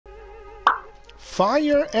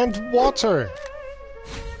Fire and water.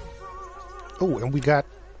 Oh, and we got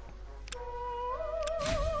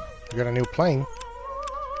a new plane,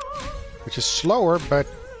 which is slower, but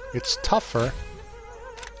it's tougher.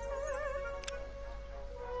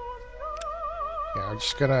 Yeah, I'm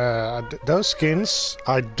just gonna... those skins,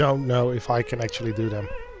 I don't know if I can actually do them.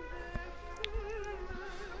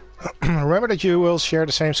 Remember that you will share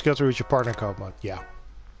the same skill tree with your partner in co-op mode. Yeah.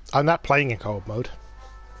 I'm not playing in co-op mode.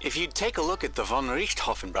 If you'd take a look at the von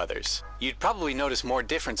Richthofen brothers, you'd probably notice more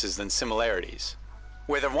differences than similarities.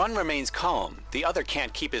 Where the one remains calm, the other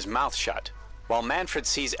can't keep his mouth shut. While Manfred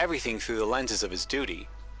sees everything through the lenses of his duty,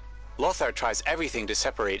 Lothar tries everything to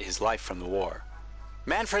separate his life from the war.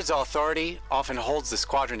 Manfred's authority often holds the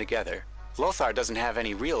squadron together. Lothar doesn't have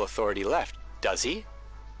any real authority left, does he?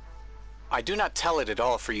 I do not tell it at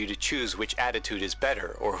all for you to choose which attitude is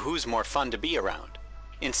better or who's more fun to be around.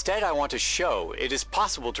 Instead, I want to show it is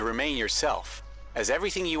possible to remain yourself, as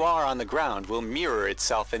everything you are on the ground will mirror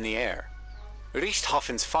itself in the air.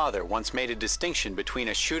 Richthofen's father once made a distinction between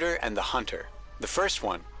a shooter and the hunter. The first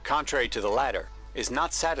one, contrary to the latter, is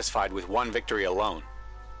not satisfied with one victory alone.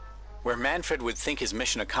 Where Manfred would think his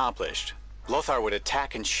mission accomplished, Lothar would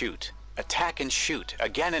attack and shoot,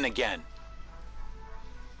 again and again.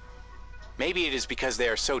 Maybe it is because they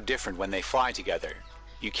are so different when they fly together.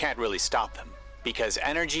 You can't really stop them. Because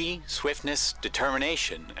energy, swiftness,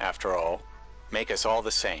 determination, after all, make us all the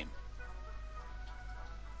same.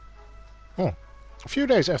 A few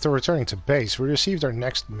days after returning to base, we received our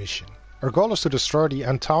next mission. Our goal is to destroy the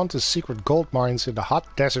Entente's secret gold mines in the hot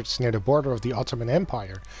deserts near the border of the Ottoman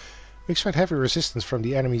Empire. We expect heavy resistance from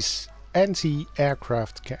the enemy's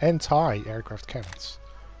anti-aircraft cannons.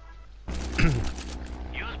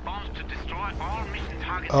 Use bombs to destroy all mission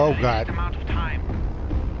targets Oh in a God. limited amount of time.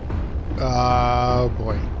 Oh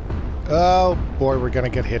boy. Oh boy, we're gonna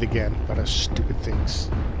get hit again by those stupid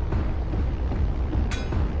things.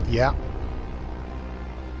 Yeah.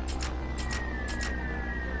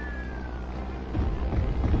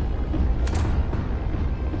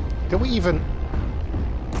 Did we even...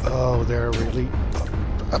 Oh, they're really...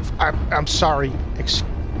 I'm sorry.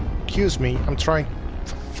 Excuse me. I'm trying...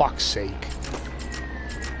 For fuck's sake.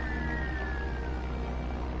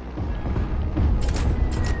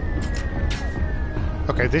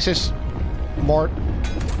 Okay, this is more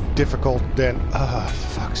difficult than...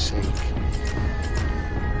 fuck's sake.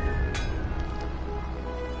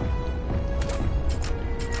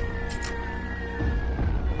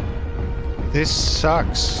 This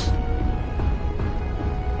sucks.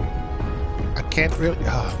 I can't really...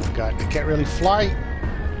 Oh my god, I can't really fly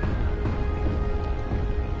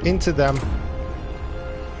into them.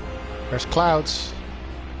 There's clouds.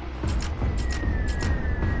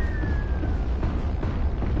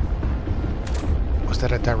 Was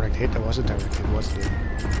that a direct hit? That was a direct hit, wasn't it?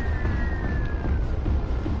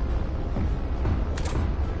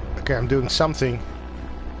 Okay, I'm doing something.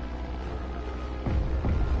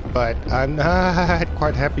 But I'm not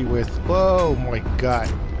quite happy with... Whoa, my god.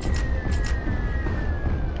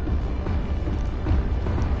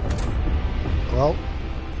 Well,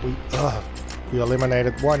 we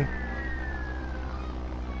eliminated one.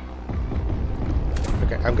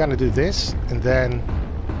 Okay, I'm gonna do this, and then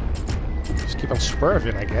just keep on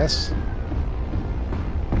swerving, I guess.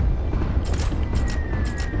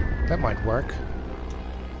 That might work.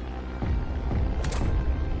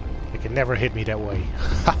 They can never hit me that way.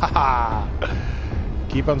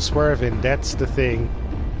 Keep on swerving, that's the thing.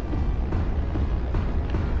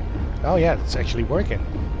 Oh yeah, it's actually working.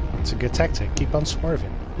 It's a good tactic. Keep on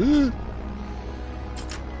swerving. Woo!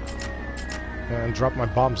 And drop my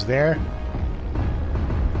bombs there.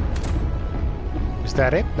 Is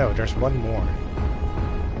that it? No, there's one more.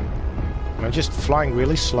 I'm just flying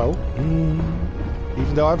really slow.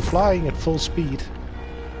 Even though I'm flying at full speed.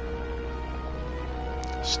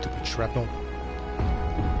 Stupid shrapnel.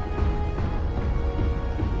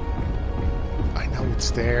 I know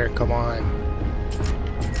it's there. Come on.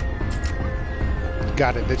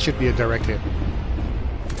 Got it. That should be a direct hit.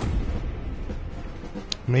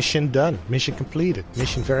 Mission done. Mission completed.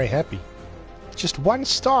 Mission very happy. Just 1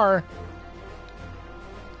 star.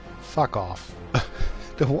 Fuck off.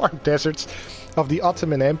 The warm deserts of the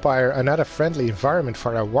Ottoman Empire are not a friendly environment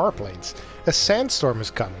for our warplanes. A sandstorm is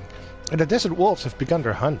coming, and the desert wolves have begun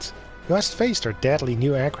their hunt. You must face their deadly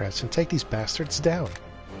new aircrafts and take these bastards down.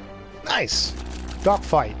 Nice!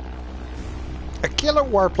 Dogfight. A killer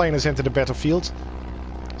warplane has entered the battlefield.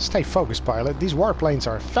 Stay focused, pilot. These warplanes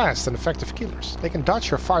are fast and effective killers. They can dodge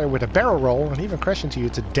your fire with a barrel roll and even crash into you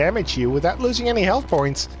to damage you without losing any health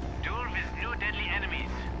points. Duel with new deadly enemies.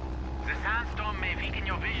 The sandstorm may weaken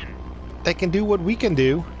your vision, they can do what we can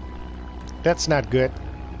do. That's not good.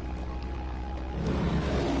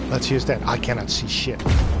 Let's use that. I cannot see shit.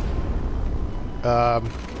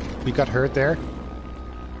 We got hurt there.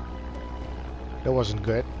 That wasn't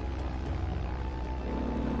good.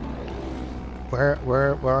 Where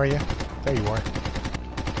are you? There you are.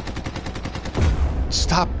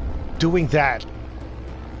 Stop doing that.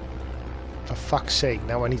 For fuck's sake,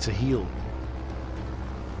 now I need to heal.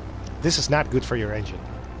 This is not good for your engine.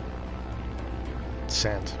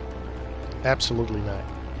 Sand. Absolutely not.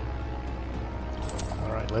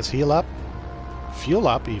 Alright, let's heal up. Fuel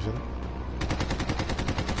up, even.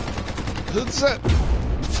 That's it.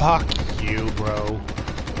 Fuck you, bro.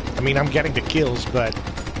 I mean, I'm getting the kills, but...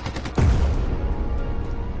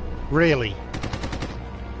 Really?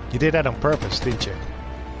 You did that on purpose, didn't you?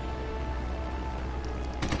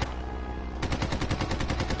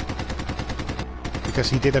 Because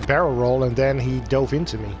he did a barrel roll and then he dove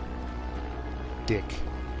into me. Dick.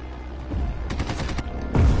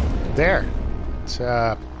 There. It's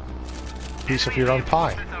a piece of your own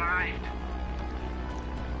pie.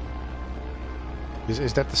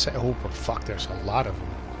 Is that the same? Oh, but fuck, there's a lot of them,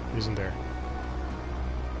 isn't there?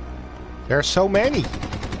 There are so many.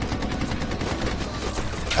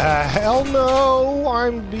 Hell no!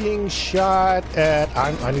 I'm being shot at.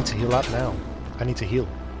 I need to heal up now. I need to heal.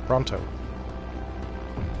 Pronto.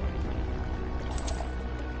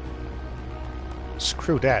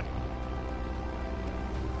 Screw that.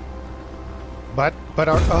 But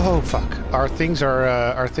our oh fuck, our things are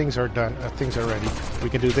done. Our things are ready. We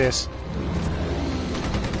can do this.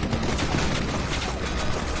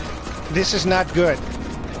 This is not good.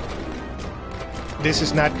 This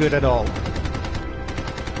is not good at all.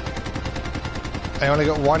 I only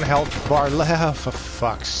got one health bar left, for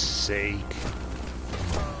fuck's sake.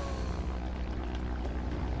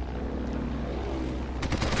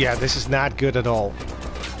 Yeah, this is not good at all.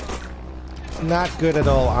 Not good at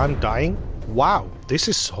all. I'm dying. Wow, this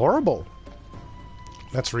is horrible.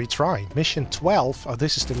 Let's retry. Mission 12. Oh,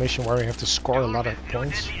 this is the mission where we have to score a lot of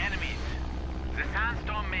points.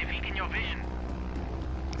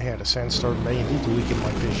 Yeah, the sandstorm may indeed weaken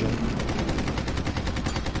my vision.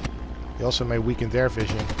 They also may weaken their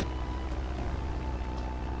vision.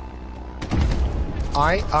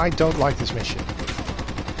 I don't like this mission.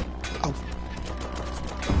 Oh.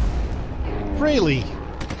 Really?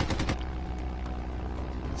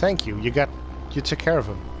 Thank you. You took care of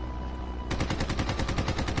him.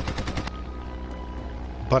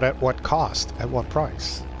 But at what cost? At what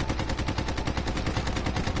price?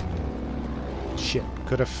 Shit.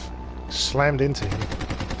 Could have slammed into him.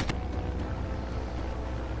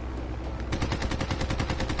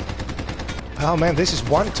 Oh man, this is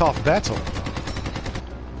one tough battle.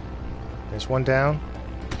 There's one down.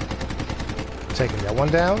 Taking that one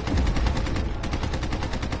down.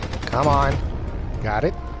 Come on. Got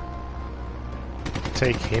it.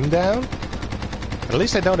 Take him down. At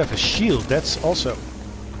least I don't have a shield. That's also...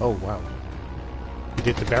 Oh wow. You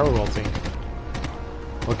did the barrel roll thing.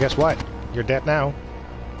 Well, guess what? You're dead now.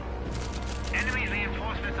 Enemy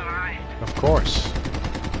reinforcements arrived. Of course.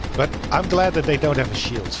 But I'm glad that they don't have a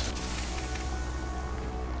shield.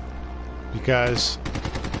 Because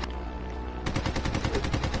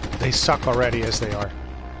they suck already as they are.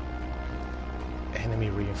 Enemy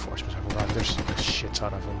reinforcements have arrived. There's a shit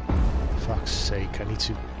ton of them. Fuck's sake, I need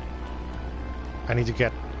to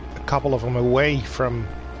get a couple of them away from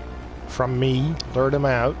me, lure them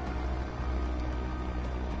out.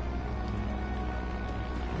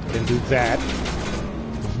 Then do that.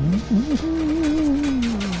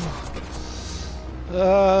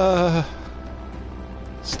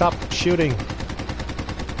 Stop shooting.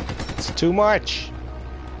 It's too much.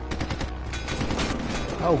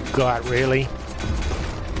 Oh god, really?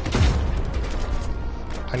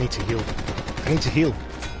 I need to heal. I need to heal.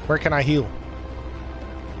 Where can I heal?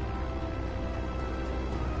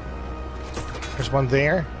 There's one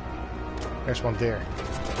there. There's one there.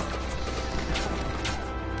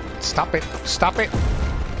 Stop it. Stop it.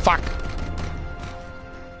 Fuck.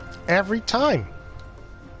 Every time.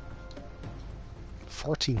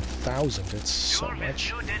 14,000. That's so much.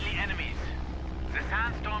 Two deadly enemies. The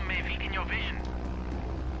sandstorm may weaken your vision.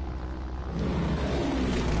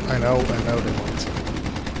 I know they won't.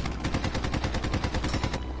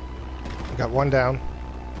 Got one down.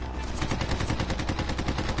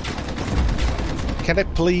 Can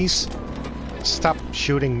it please stop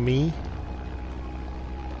shooting me?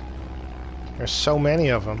 There's so many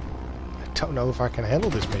of them. I don't know if I can handle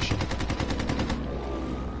this mission.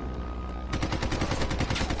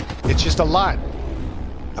 It's just a lot.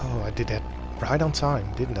 Oh, I did that right on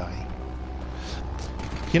time, didn't I?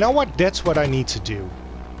 You know what? That's what I need to do.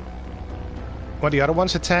 When the other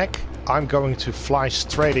ones attack, I'm going to fly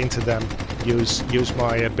straight into them. Use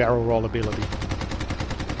my barrel roll ability.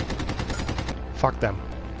 Fuck them.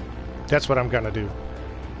 That's what I'm gonna do.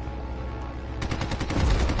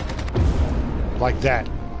 Like that.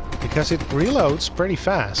 Because it reloads pretty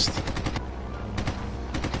fast.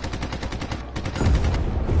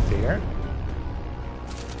 There.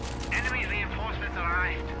 Enemy reinforcements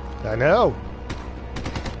arrived. I know.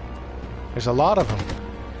 There's a lot of them.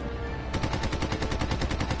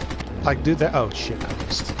 Like, do that. Oh shit, I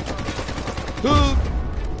missed. Ooh,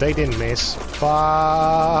 they didn't miss.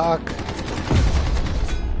 Fuck.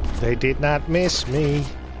 They did not miss me.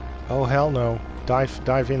 Oh hell no.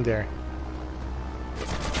 Dive in there.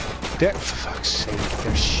 There, for fuck's sake,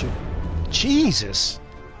 they're shooting. Jesus!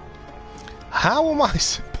 How am I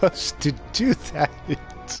supposed to do that?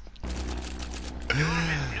 Two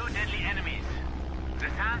deadly enemies. The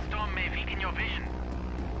sandstorm may weaken your vision.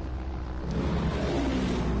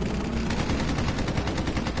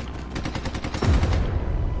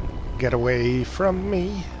 Get away from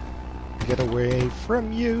me. Get away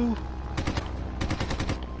from you.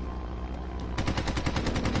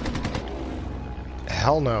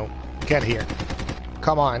 Hell no. Get here.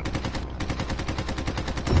 Come on.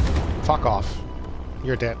 Fuck off.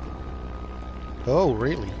 You're dead. Oh,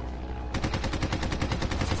 really? You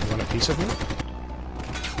want a piece of me?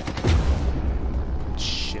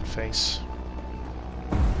 Shit face.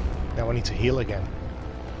 Now I need to heal again.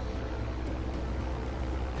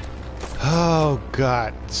 Oh,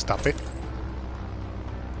 God. Stop it.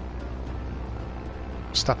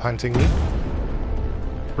 Stop hunting me.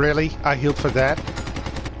 Really? I healed for that?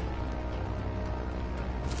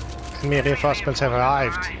 Enemy reinforcements have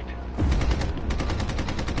arrived.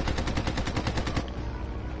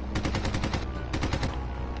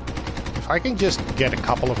 If I can just get a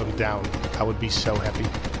couple of them down, I would be so happy.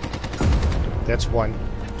 That's one.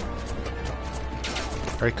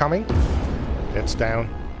 Are you coming? That's down.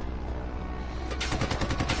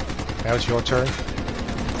 Now it's your turn.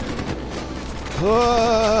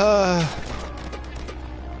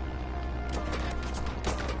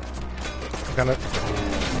 I'm gonna...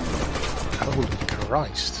 Holy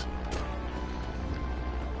Christ.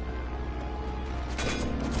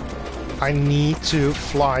 I need to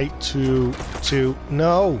fly to...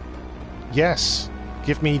 No! Yes!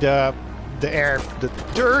 Give me the air... the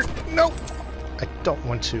dirt! No! I don't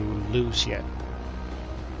want to lose yet.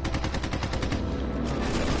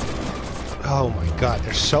 Oh my god,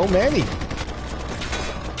 there's so many!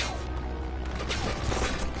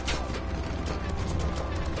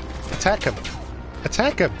 Attack him!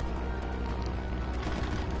 Attack him!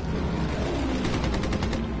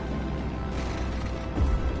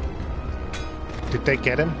 Did they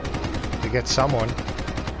get him? They get someone.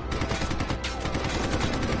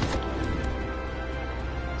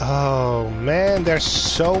 Oh man, there's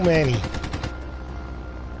so many.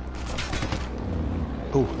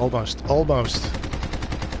 Ooh, almost. Almost.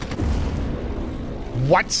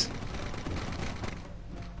 What?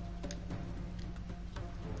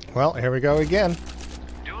 Well, here we go again.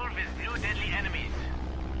 Duel with new deadly enemies.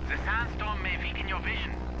 The sandstorm may weaken your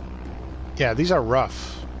vision. Yeah, these are rough.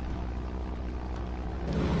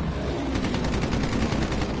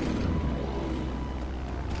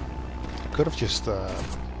 Could have just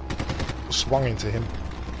swung into him.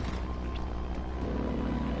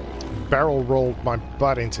 Barrel rolled my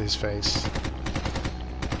butt into his face.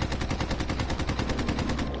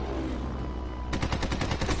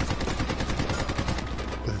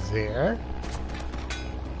 There.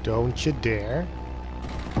 Don't you dare.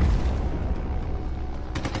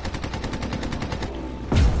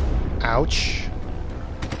 Ouch.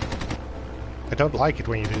 I don't like it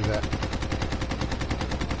when you do that.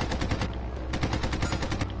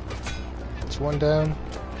 That's one down.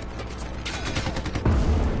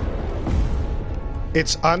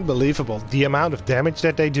 It's unbelievable. The amount of damage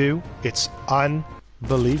that they do, it's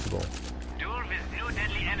unbelievable. Duel with new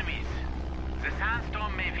deadly enemies. The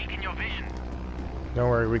sandstorm may weaken your vision. Don't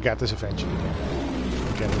worry, we got this eventually.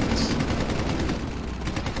 We're getting this.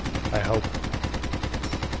 I hope.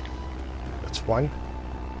 That's one.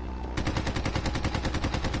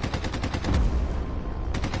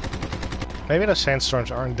 Maybe the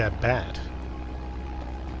sandstorms aren't that bad.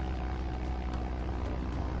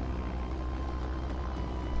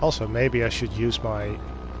 Also, maybe I should use my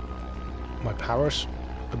powers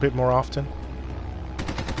a bit more often.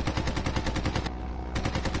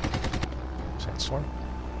 Sandstorm.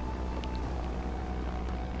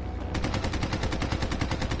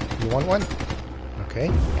 You want one? Okay,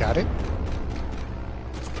 got it.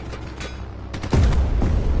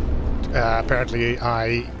 Apparently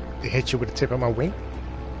I hit you with the tip of my wing.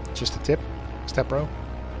 Just a tip. Step bro.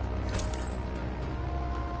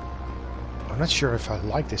 I'm not sure if I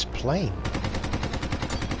like this plane.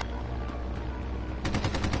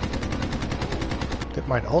 That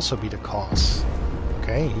might also be the cause.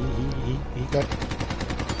 Okay, he got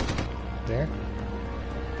there.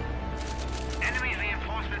 Enemy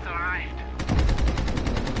reinforcements arrived.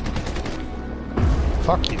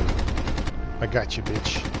 Fuck you. I got you,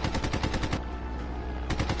 bitch.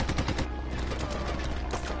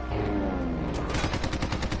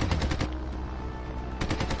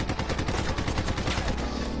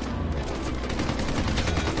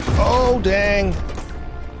 Oh, dang.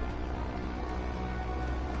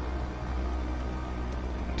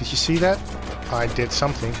 Did you see that? I did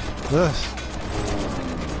something. Ugh.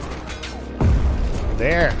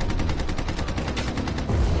 There.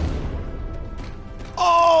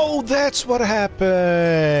 Oh, that's what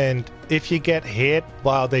happened. If you get hit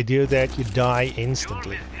while they do that, you die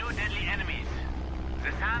instantly. Duel with new deadly enemies.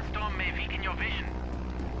 The sandstorm may weaken your vision.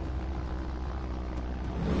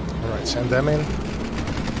 Alright, send them in.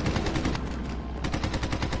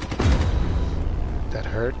 That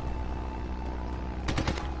hurt.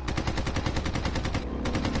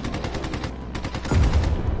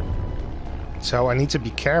 So I need to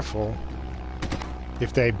be careful.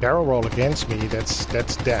 If they barrel roll against me, that's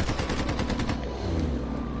death.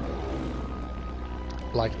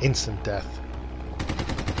 Like instant death.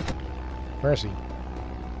 Where is he?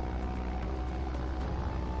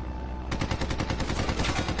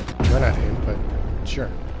 We're not him, but sure.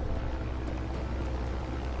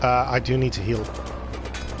 I do need to heal.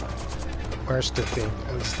 Where's the thing?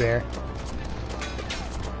 Oh, it's there.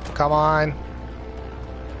 Come on.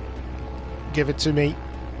 Give it to me.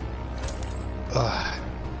 Ugh.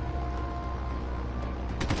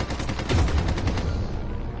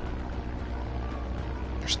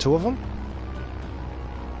 There's two of them?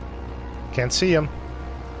 Can't see him.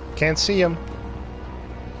 Can't see him.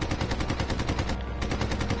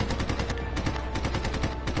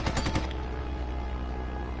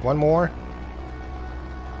 One more.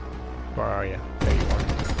 Where are you? There you are.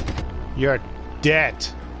 You're dead.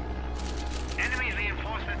 Enemy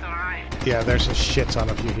reinforcements arrived. Yeah, there's a shit ton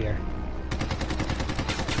of you here.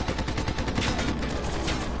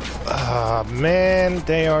 Ah, man,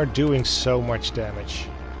 they are doing so much damage.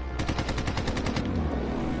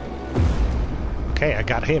 Okay, I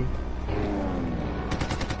got him.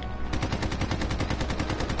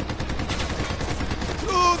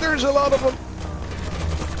 Oh, there's a lot of them.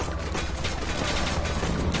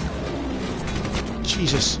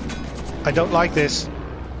 Jesus, I don't like this.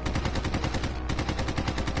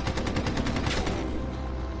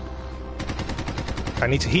 I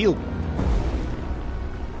need to heal.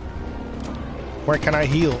 Where can I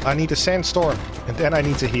heal? I need a sandstorm, and then I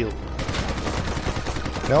need to heal.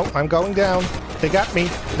 No, I'm going down. They got me.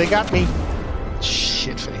 They got me.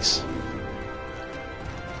 Shitface.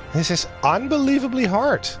 This is unbelievably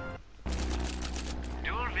hard.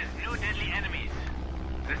 Duel with new deadly enemies.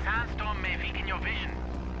 The sandstorm may weaken your vision.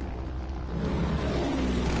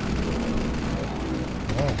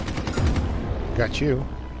 Oh. Got you.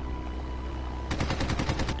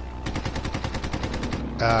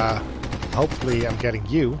 Hopefully I'm getting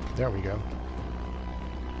you. There we go.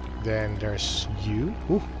 Then there's you.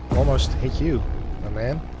 Ooh, almost hit you, my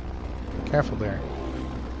man. Careful there.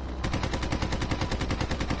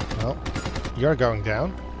 Well, you're going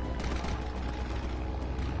down.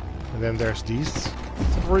 And then there's these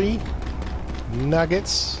three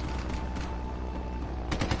nuggets.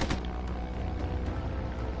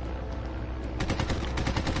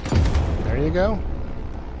 There you go.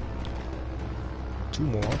 Two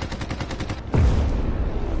more.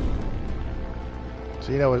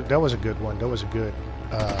 See, that was a good one. That was a good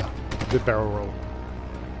good barrel roll.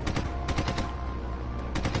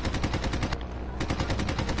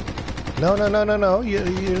 No, no, no, no, no. You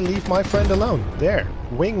leave my friend alone. There.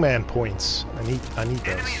 Wingman points. I need those.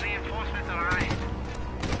 Enemy reinforcements arrived.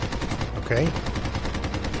 Okay.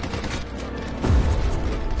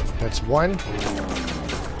 That's one.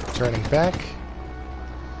 Turning back.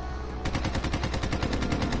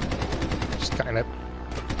 Just kind of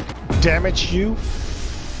damage you.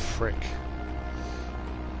 Frick.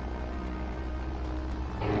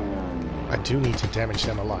 I do need to damage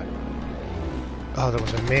them a lot. Oh, that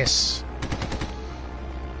was a miss.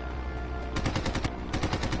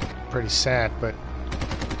 Pretty sad, but...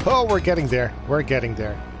 Oh, we're getting there. We're getting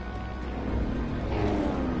there.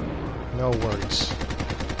 No worries.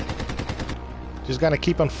 Just gonna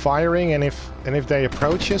keep on firing, and if they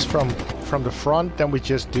approach us from the front, then we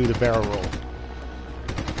just do the barrel roll.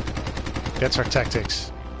 That's our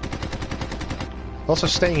tactics. Also,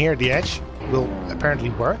 staying here at the edge will apparently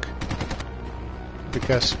work.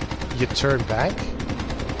 Because you turn back.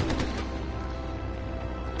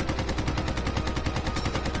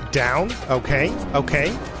 Down. Okay.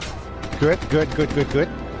 Okay. Good, good, good, good, good.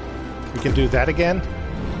 We can do that again.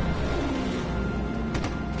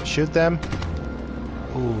 Shoot them.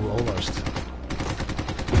 Ooh, almost.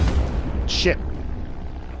 Shit.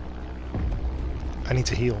 I need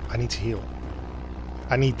to heal. I need to heal.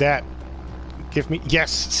 I need that. Give me...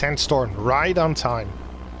 Yes! Sandstorm. Right on time.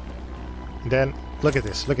 And then, look at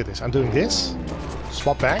this. Look at this. I'm doing this.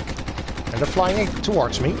 Swap back. And they're flying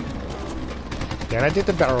towards me. Then I did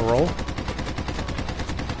the barrel roll.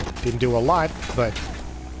 Didn't do a lot, but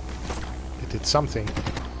it did something.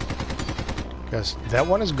 Because that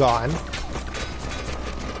one is gone.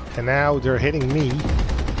 And now they're hitting me.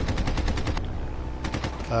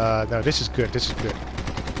 No, this is good. This is good.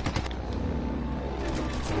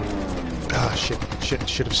 Ah, shit. Shit.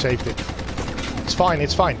 Should have saved it. It's fine.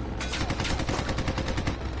 It's fine.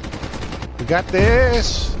 We got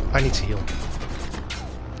this. I need to heal.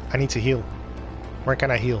 I need to heal. Where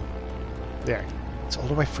can I heal? There. It's all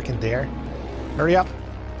the way freaking there. Hurry up.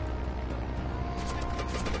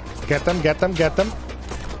 Get them, get them, get them.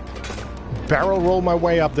 Barrel roll my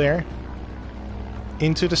way up there.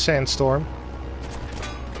 Into the sandstorm.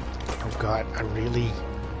 Oh god, I really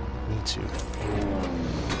need to.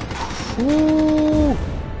 Ooh.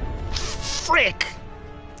 Frick!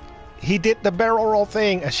 He did the barrel roll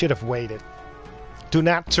thing. I should have waited. Do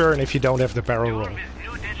not turn if you don't have the barrel roll.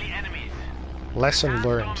 Lesson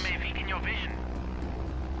learned.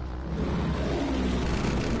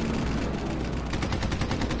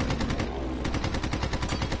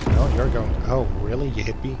 Oh, you're going... Oh, really? You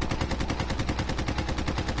hit me?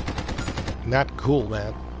 Not cool,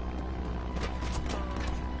 man.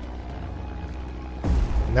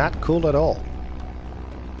 Not cool at all.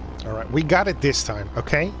 Alright, we got it this time,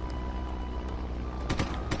 okay?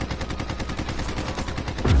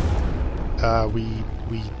 We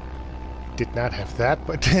did not have that,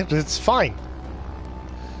 but it's fine.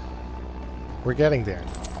 We're getting there.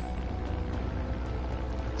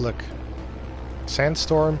 Look.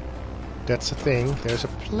 Sandstorm. That's a thing. There's a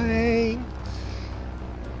plane.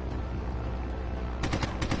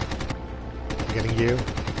 I'm getting you.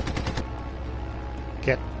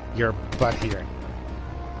 Get your butt here.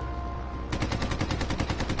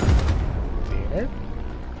 There.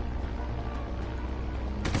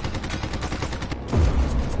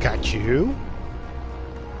 Got you.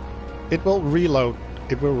 It will reload.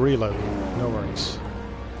 It will reload. No worries.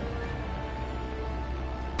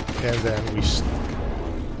 And then we...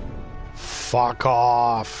 Fuck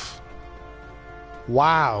off.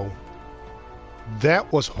 Wow.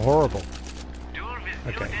 That was horrible.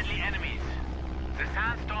 Okay. The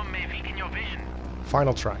sandstorm may weaken your vision.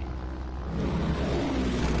 Final try.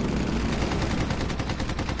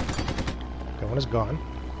 That one is gone.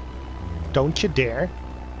 Don't you dare.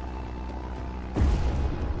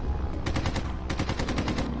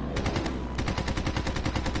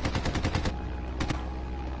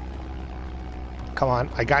 Come on,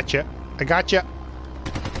 I got you. I got you.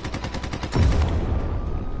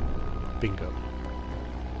 Bingo.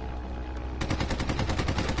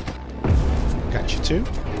 Got you too.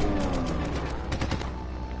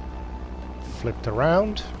 Flipped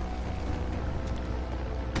around.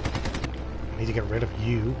 I need to get rid of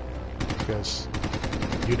you because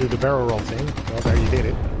you do the barrel roll thing. Well, there you did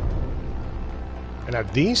it. And now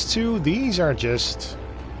these two, these are just...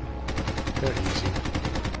 They're easy.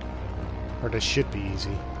 Or they should be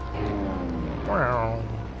easy. Wow.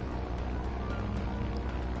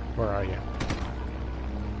 Where are you?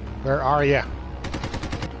 Where are you?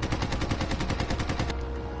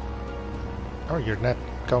 Oh, you're not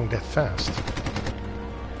going that fast.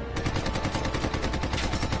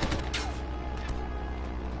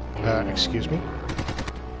 Excuse me?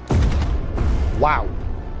 Wow.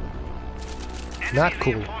 Not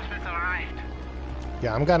cool.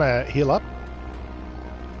 Yeah, I'm gonna heal up.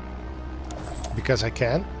 Because I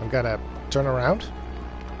can. I'm gonna turn around.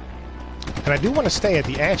 And I do want to stay at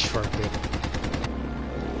the edge for a bit.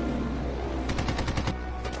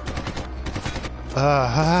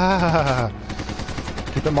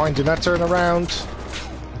 Keep in mind, do not turn around.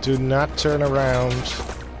 Do not turn around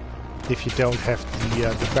if you don't have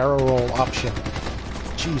the barrel roll option.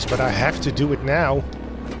 Jeez, but I have to do it now.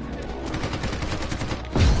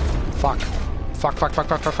 Fuck. Fuck, fuck, fuck,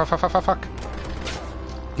 fuck, fuck, fuck, fuck, fuck, fuck.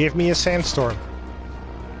 Give me a sandstorm.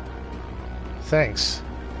 Thanks.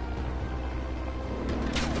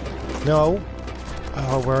 No.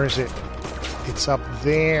 Oh, where is it? It's up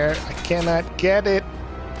there. I cannot get it.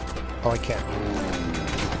 Oh, I can.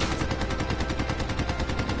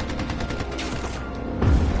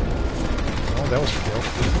 Oh, that was a kill.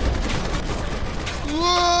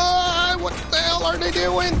 Whoa, what the hell are they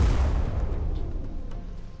doing?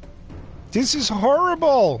 This is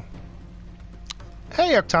horrible.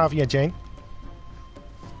 Hey, Octavia Jane.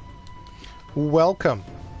 Welcome.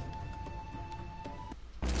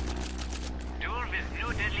 Duel with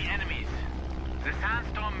new deadly enemies. The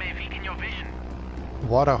sandstorm may weaken your vision.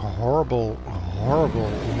 What a horrible, horrible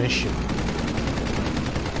mission.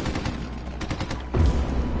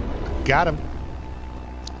 Got him.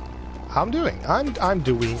 I'm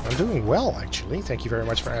doing well, actually. Thank you very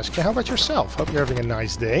much for asking. How about yourself? Hope you're having a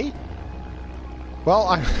nice day. Well,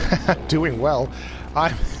 I'm doing well.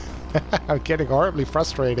 I'm getting horribly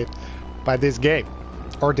frustrated by this game.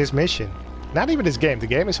 Or this mission. Not even this game. The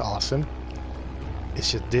game is awesome.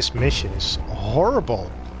 It's just this mission is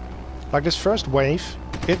horrible. Like this first wave,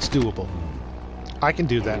 it's doable. I can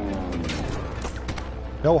do that.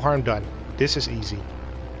 No harm done. This is easy.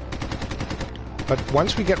 But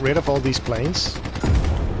once we get rid of all these planes,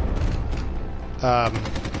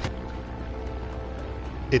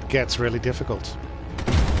 it gets really difficult.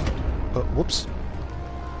 Whoops.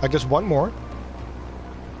 I guess one more.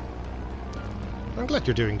 I'm glad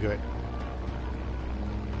you're doing good.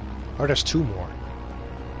 Oh, there's two more.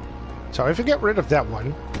 So if you get rid of that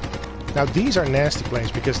one... Now these are nasty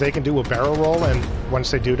planes because they can do a barrel roll, and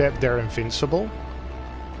once they do that, they're invincible.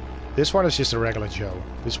 This one is just a regular Joe.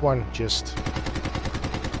 This one just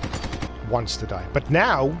wants to die. But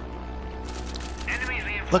now,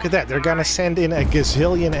 look at that. They're gonna send in a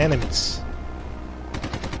gazillion enemies.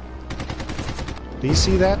 Do you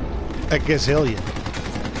see that? A gazillion.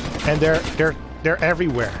 And they're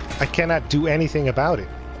everywhere. I cannot do anything about it.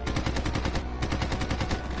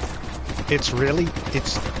 It's really,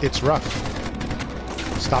 it's rough.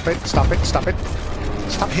 Stop it, stop it, stop it.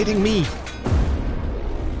 Stop hitting me.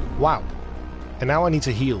 Wow. And now I need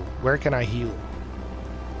to heal. Where can I heal?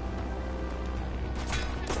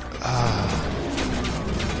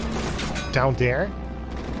 Down there?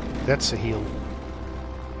 That's a heal.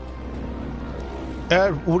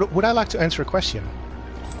 Would I like to answer a question?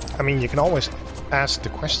 I mean, you can always ask the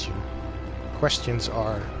question. Questions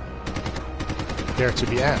are there to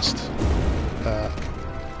be asked.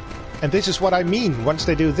 And this is what I mean. Once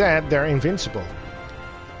they do that, they're invincible.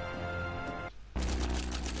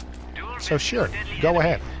 So sure, go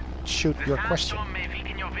ahead. Shoot your question.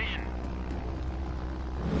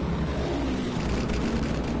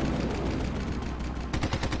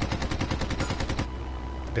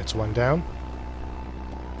 That's one down.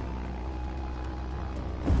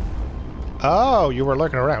 Oh, you were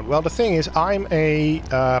lurking around. Well, the thing is, I'm a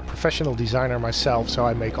professional designer myself, so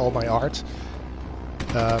I make all my art.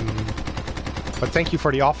 But thank you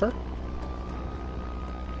for the offer.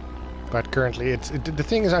 But currently, the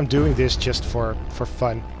thing is, I'm doing this just for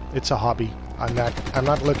fun. It's a hobby. I'm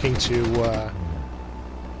not looking to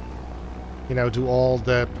you know, do all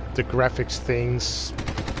the graphics things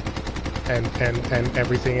and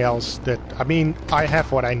everything else. That, I mean, I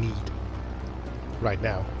have what I need right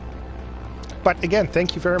now. But again,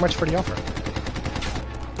 thank you very much for the offer.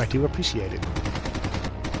 I do appreciate it.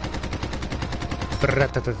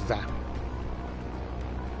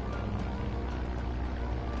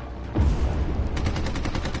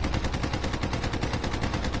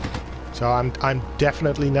 So I'm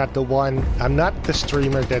definitely not the one. I'm not the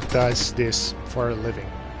streamer that does this for a living.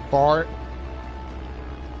 Or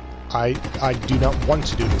I do not want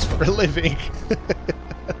to do this for a living.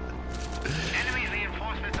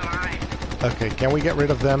 Okay, can we get rid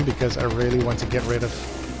of them? Because I really want to get rid of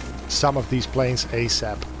some of these planes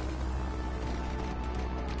ASAP.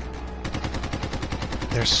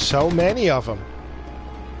 There's so many of them.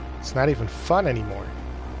 It's not even fun anymore.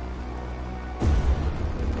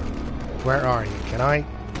 Where are you? Can I...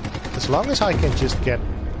 As long as I can just get...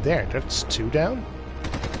 There, that's 2 down.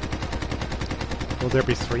 Will there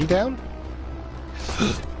be 3 down?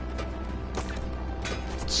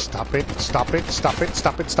 Stop it, stop it, stop it,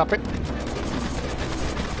 stop it, stop it.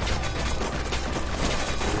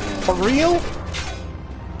 For real?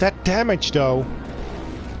 That damage, though.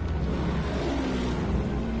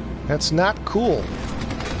 That's not cool.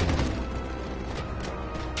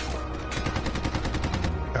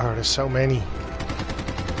 Oh, there's so many.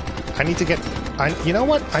 I need to get... you know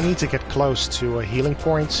what? I need to get close to a healing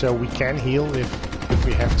point so we can heal if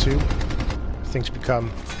we have to. Things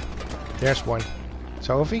become... There's one.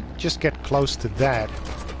 So if we just get close to that,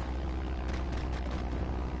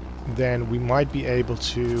 then we might be able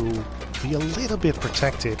to be a little bit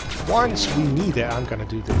protected. Once we need it, I'm gonna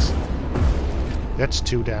do this. That's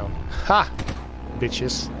 2 down. Ha!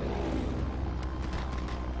 Bitches.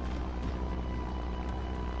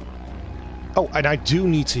 Oh, and I do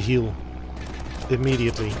need to heal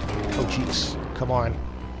immediately. Oh, jeez. Come on.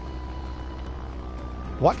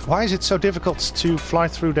 What? Why is it so difficult to fly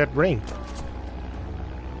through that ring?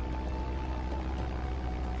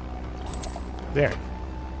 There.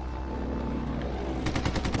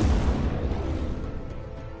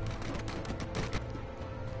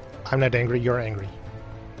 I'm not angry, you're angry.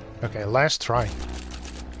 Okay, last try.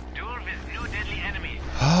 Duel with new deadly enemies.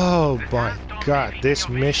 Oh my god, this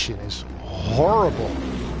mission is horrible.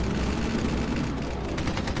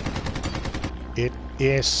 It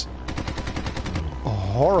is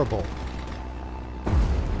horrible.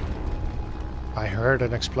 I heard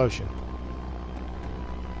an explosion.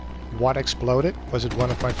 What exploded? Was it one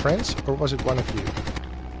of my friends or was it one of you?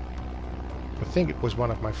 I think it was one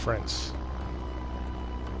of my friends.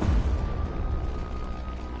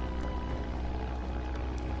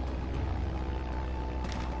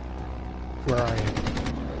 Where are you?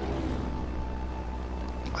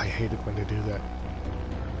 I hate it when they do that.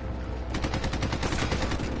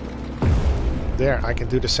 There, I can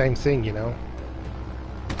do the same thing, you know.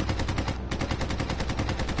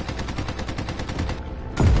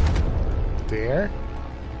 There.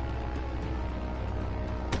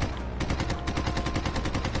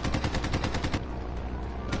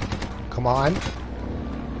 Come on.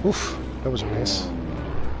 Oof, that was a miss.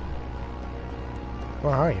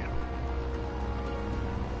 Where are you?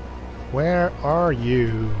 Where are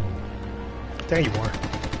you? There you are.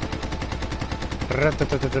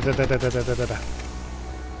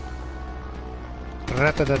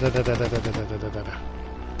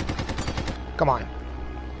 Come on.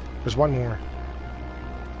 There's one more.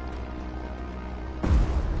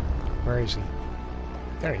 Where is he?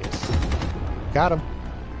 There he is. Got him.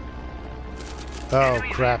 Oh,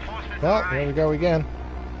 crap. Well, here we go again.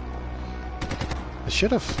 I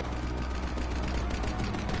should have...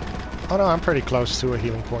 Oh no, I'm pretty close to a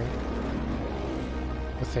healing point.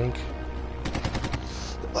 I think.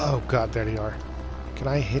 Oh god, there they are. Can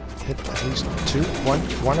I hit at least 2?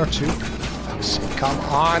 One or 2? Come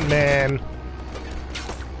on, man!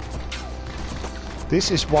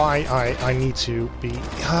 This is why I need to be...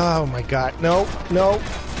 Oh my god, no, no!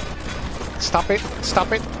 Stop it,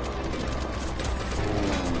 stop it!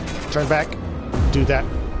 Turn back. Do that.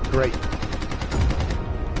 Great.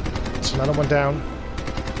 It's another one down.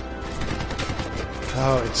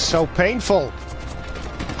 Oh, it's so painful.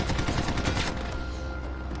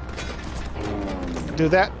 Do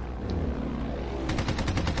that.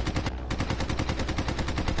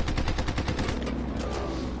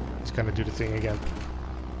 It's gonna do the thing again.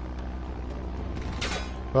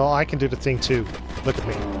 Well, I can do the thing too. Look at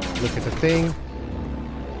me. Look at the thing.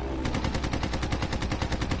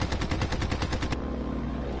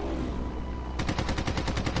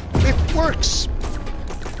 It works!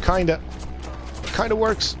 Kinda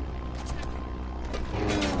works.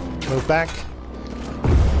 Move back.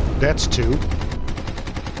 That's 2.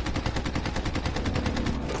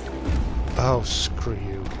 Oh, screw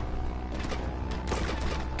you.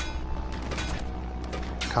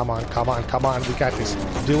 Come on, come on, come on. We got this.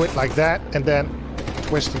 Do it like that, and then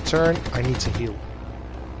twist and turn. I need to heal.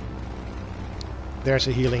 There's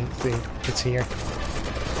a healing thing. It's here.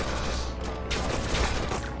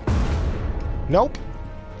 Nope.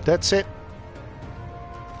 That's it.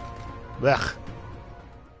 Ugh.